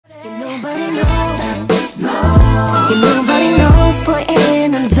nobody knows,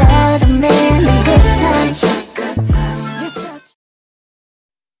 putting under the man and good times.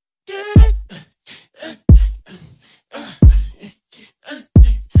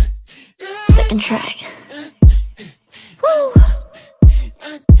 Second track. Woo.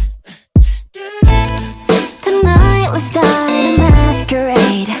 Tonight let's start a masquerade.